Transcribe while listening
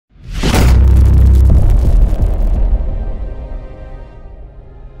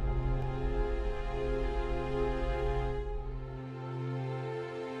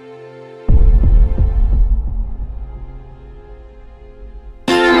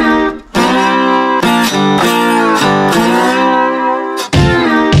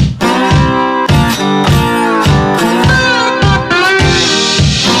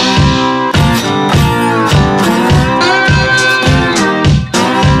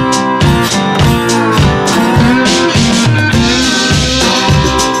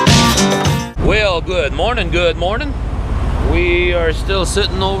Good morning, good morning. We are still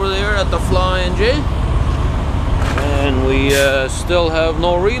sitting over there at the Flying J, and we still have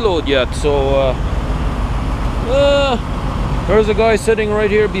no reload yet. So there's a guy sitting right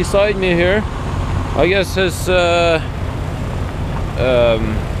here beside me here. I guess his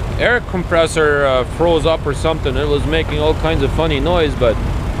air compressor froze up or something. It was making all kinds of funny noise, but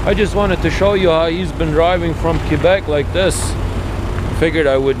I just wanted to show you how he's been driving from Quebec like this. Figured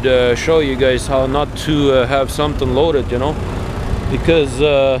I would show you guys how not to have something loaded, you know, because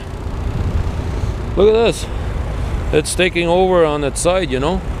look at this, it's taking over on its side, you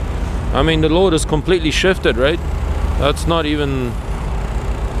know. I mean, the load is completely shifted, right? That's not even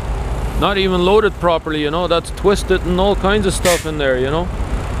loaded properly, you know. That's twisted and all kinds of stuff in there, you know.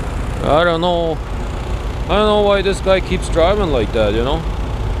 I don't know why this guy keeps driving like that, you know,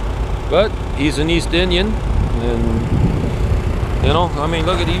 but he's an East Indian, and you know, I mean,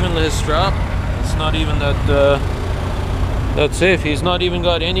 look at even his strap. It's not even that safe. He's not even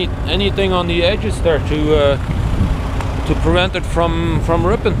got anything on the edges there to prevent it from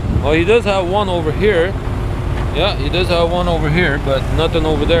ripping. Well, he does have one over here. Yeah, he does have one over here, but nothing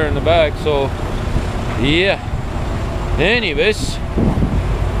over there in the back. So, yeah. Anyways,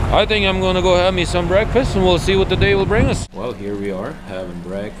 I think I'm gonna go have me some breakfast, and we'll see what the day will bring us. Well, here we are having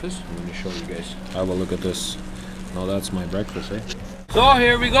breakfast. Let me show you guys. Have a look at this. No, that's my breakfast, eh? So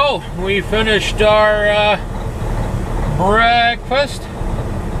here we go. We finished our breakfast.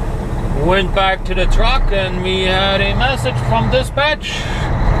 Went back to the truck, and we had a message from dispatch.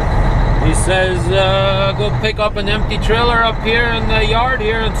 He says, go pick up an empty trailer up here in the yard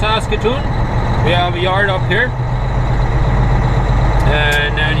here in Saskatoon. We have a yard up here.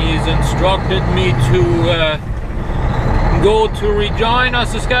 And then he's instructed me to go to Regina,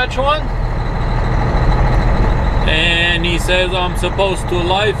 Saskatchewan. And he says I'm supposed to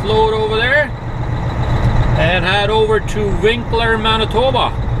life load over there and head over to Winkler,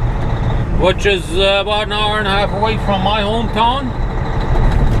 Manitoba, which is about an hour and a half away from my hometown.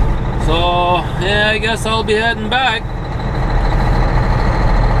 So yeah, I guess I'll be heading back.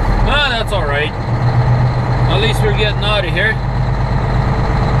 That's alright. At least we're getting out of here.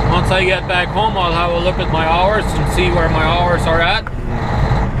 Once I get back home, I'll have a look at my hours and see where my hours are at.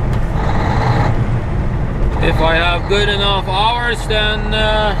 If I have good enough hours, then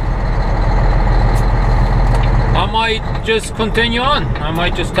I might just continue on. I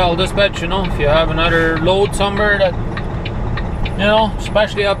might just tell dispatch, you know, if you have another load somewhere that, you know,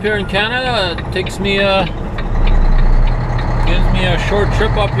 especially up here in Canada, it takes me gives me a short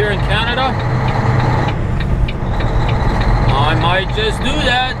trip up here in Canada, I might just do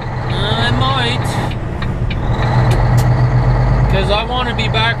that. I might, because I want to be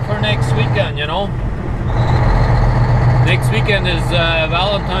back for next weekend, you know. Next weekend is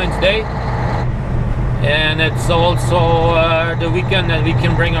Valentine's Day, and it's also the weekend that we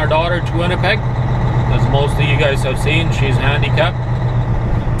can bring our daughter to Winnipeg. As most of you guys have seen, she's handicapped,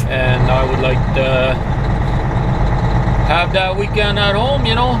 and I would like to have that weekend at home,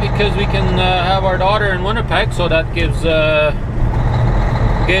 you know, because we can have our daughter in Winnipeg, so that gives us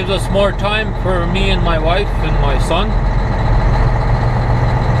more time for me and my wife and my son.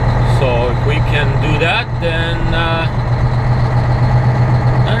 So if we can do that, then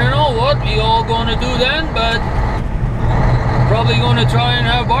I don't know what we all gonna do then, but probably gonna try and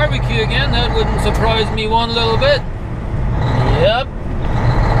have barbecue again. That wouldn't surprise me one little bit. Yep.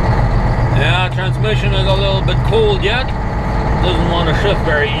 Yeah, transmission is a little bit cold yet. Doesn't want to shift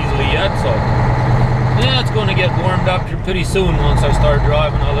very easily yet, so yeah, it's gonna get warmed up pretty soon once I start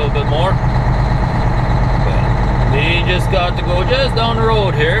driving a little bit more. We just got to go just down the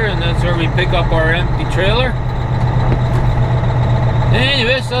road here, and that's where we pick up our empty trailer.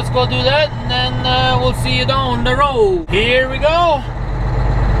 Anyways, let's go do that, and then we'll see you down the road. Here we go.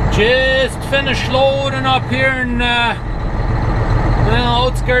 Just finished loading up here in the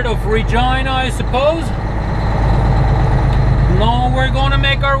outskirts of Regina, I suppose. Now we're gonna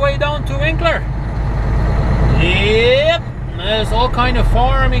make our way down to Winkler. Yep. There's all kind of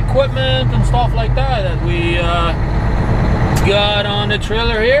farm equipment and stuff like that we got on the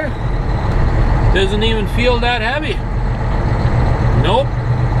trailer here. Doesn't even feel that heavy. Nope,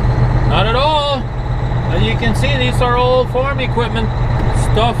 not at all. As you can see, these are all farm equipment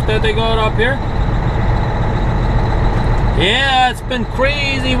stuff that they got up here. Yeah, it's been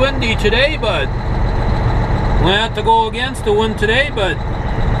crazy windy today, but we had to go against the wind today, but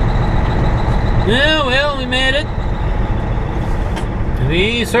yeah, well, we made it.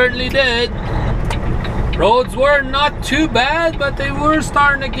 We certainly did. Roads were not too bad, but they were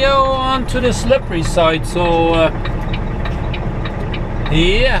starting to go onto the slippery side, so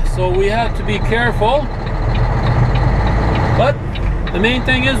Yeah, so we have to be careful. But the main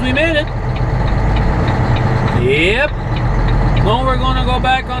thing is we made it. Yep. Now we're gonna go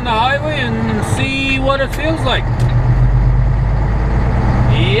back on the highway and see what it feels like.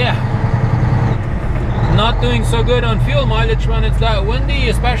 Yeah. Not doing so good on fuel mileage when it's that windy,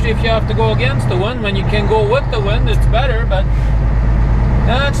 especially if you have to go against the wind. When you can go with the wind, it's better, but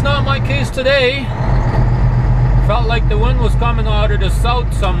that's not my case today. Felt like the wind was coming out of the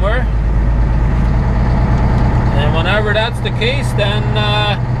south somewhere. And whenever that's the case, then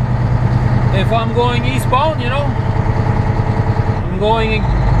if I'm going eastbound, you know,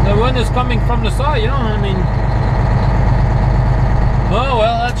 the wind is coming from the side, you know, I mean, oh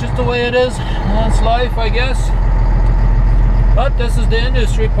well, that's just the way it is. That's life, I guess. But this is the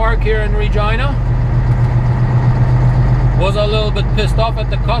industry park here in Regina. Was a little bit pissed off at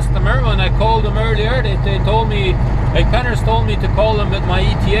the customer when I called them earlier. They told me, like Penners told me to call them with my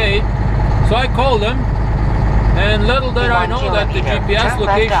ETA. So I called them, and little did I know that the GPS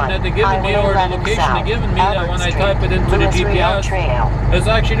location that they given me, or the location they given me, that when I type it into the GPS, is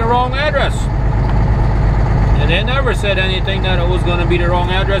actually the wrong address. And they never said anything that it was going to be the wrong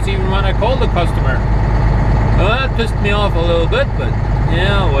address, even when I called the customer. Well, that pissed me off a little bit, but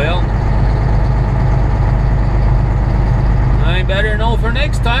yeah, well, I better know for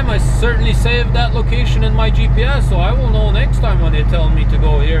next time. I certainly saved that location in my GPS, so I will know next time when they tell me to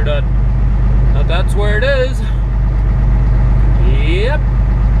go here that that's where it is. Yep.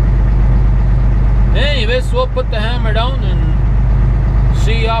 Anyways, we'll put the hammer down and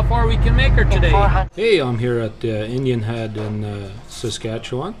see how far we can make her today. Hey, I'm here at Indian Head in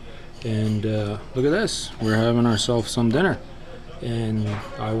Saskatchewan, and look at this. We're having ourselves some dinner, and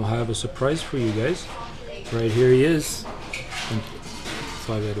I will have a surprise for you guys. Right here he is.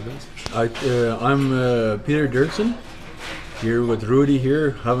 5 out of best. I'm Peter Dirksen, here with Rudi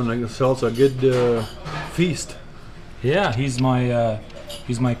here, having ourselves a good feast. Yeah, he's my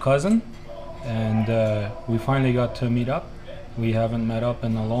cousin, and we finally got to meet up. We haven't met up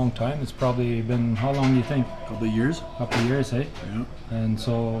in a long time. It's probably been, how long do you think? A couple of years. Couple of years, eh? Yeah. And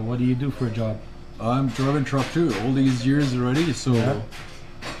so, what do you do for a job? I'm driving truck too, all these years already, so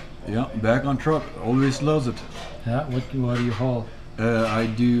yeah, back on truck, always loves it. Yeah, what do you haul? I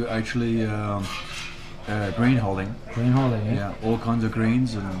do actually grain hauling. Grain hauling, eh? Yeah, all kinds of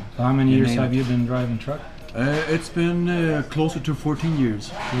grains. And so how many years have you been driving truck? It's been closer to 14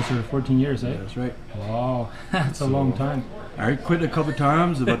 years. Closer to 14 years, eh? That's right. Wow, that's a long time. I quit a couple of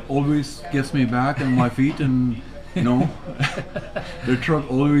times, but always gets me back on my feet, and you know, the truck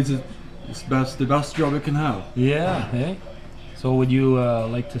always is the best job it can have. Yeah, eh? So would you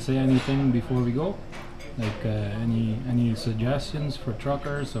like to say anything before we go? Like any suggestions for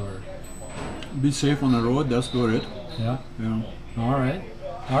truckers, or? Be safe on the road, that's about it. Yeah. Yeah.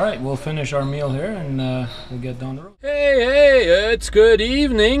 All right, we'll finish our meal here and we'll get down the road. Hey, it's good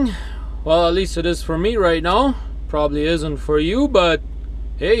evening. Well, at least it is for me right now. Probably isn't for you, but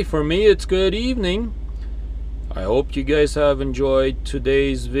hey, for me it's good evening. I hope you guys have enjoyed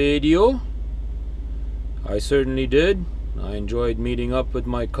today's video. I certainly did. I enjoyed meeting up with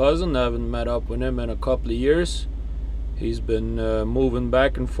my cousin. I haven't met up with him in a couple of years. He's been moving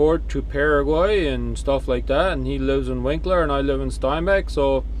back and forth to Paraguay and stuff like that, and he lives in Winkler and I live in Steinbeck,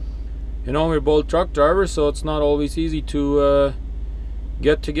 so you know, we're both truck drivers, so it's not always easy to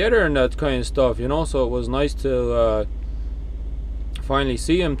get together and that kind of stuff, you know. So it was nice to finally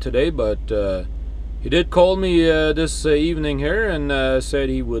see him today, but he did call me this evening here and said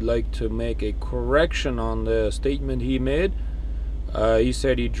he would like to make a correction on the statement he made. He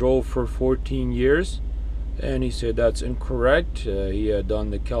said he drove for 14 years, and he said that's incorrect. He had done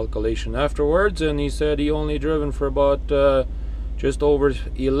the calculation afterwards, and he said he only driven for about just over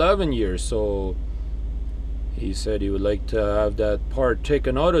 11 years. So he said he would like to have that part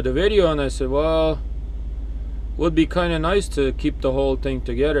taken out of the video, and I said, well, would be kind of nice to keep the whole thing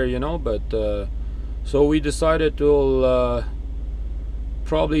together, you know. But so we decided to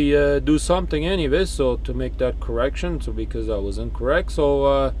probably do something anyway, so to make that correction, so because that was incorrect.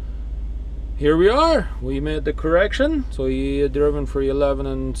 So here we are, we made the correction. So he had driven for 11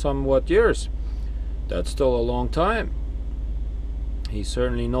 and somewhat years. That's still a long time. He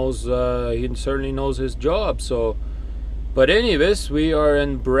certainly knows his job. So, but anyways, we are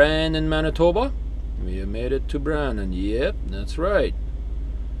in Brandon, Manitoba. We have made it to Brandon. Yep, that's right.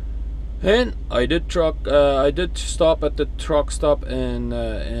 And I did stop at the truck stop in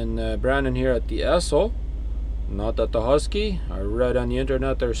Brandon here at the Esso, not at the Husky. I read on the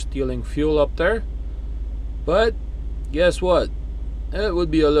internet they're stealing fuel up there, but guess what? It would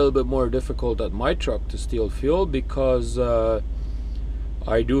be a little bit more difficult at my truck to steal fuel, because the fuel tank is full, and the fuel is full. So I decided to just go ahead and fill up. So I did. I did stop at the truck stop in Brandon here at the Esso, not at the Husky. I read on the internet they're stealing fuel up there, but guess what? It would be a little bit more difficult at my truck to steal fuel because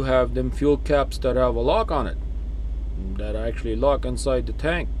I do have them fuel caps that have a lock on it, that actually lock inside the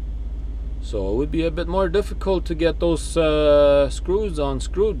tank. So it would be a bit more difficult to get those screws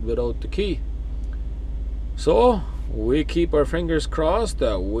unscrewed without the key. So we keep our fingers crossed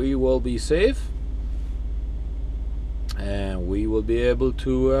that we will be safe and we will be able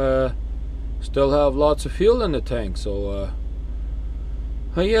to still have lots of fuel in the tank. So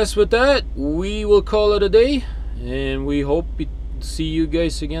I guess with that we will call it a day, and we hope to see you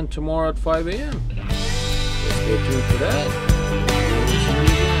guys again tomorrow at 5 a.m. So stay tuned for that. We'll see you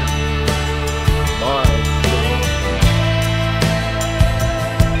again. Bye.